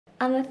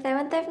On the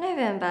 7th of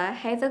November,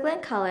 Hazel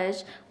Glen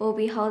College will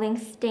be holding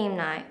STEAM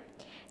Night.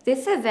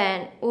 This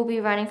event will be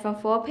running from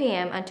 4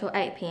 p.m. until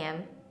 8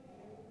 p.m.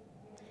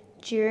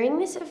 During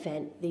this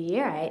event, the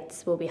Year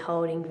 8s will be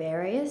holding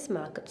various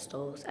market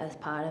stalls as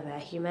part of our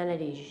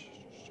humanities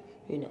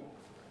unit.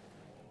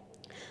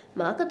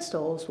 Market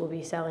stalls will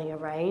be selling a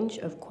range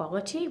of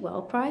quality,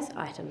 well-priced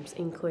items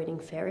including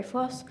fairy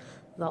floss,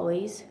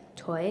 lollies,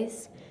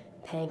 toys,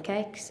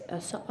 pancakes, a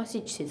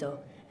sausage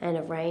sizzle, and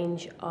a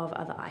range of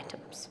other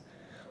items.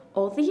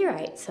 All the Year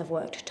 8s have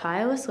worked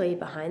tirelessly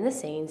behind the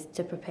scenes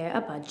to prepare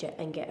a budget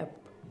and get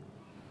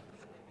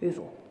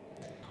approval.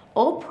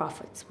 All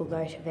profits will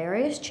go to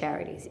various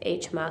charities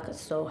each market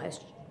stall has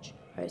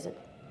chosen.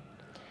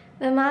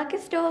 The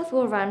market stalls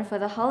will run for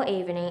the whole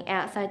evening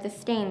outside the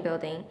STEAM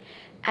building,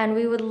 and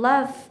we would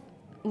love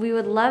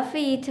for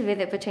you to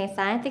visit between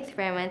science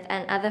experiments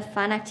and other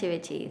fun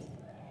activities.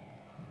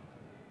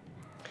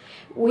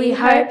 We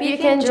hope you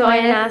can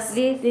join us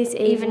this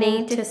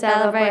evening to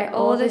celebrate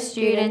all the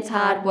students'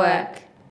 hard work.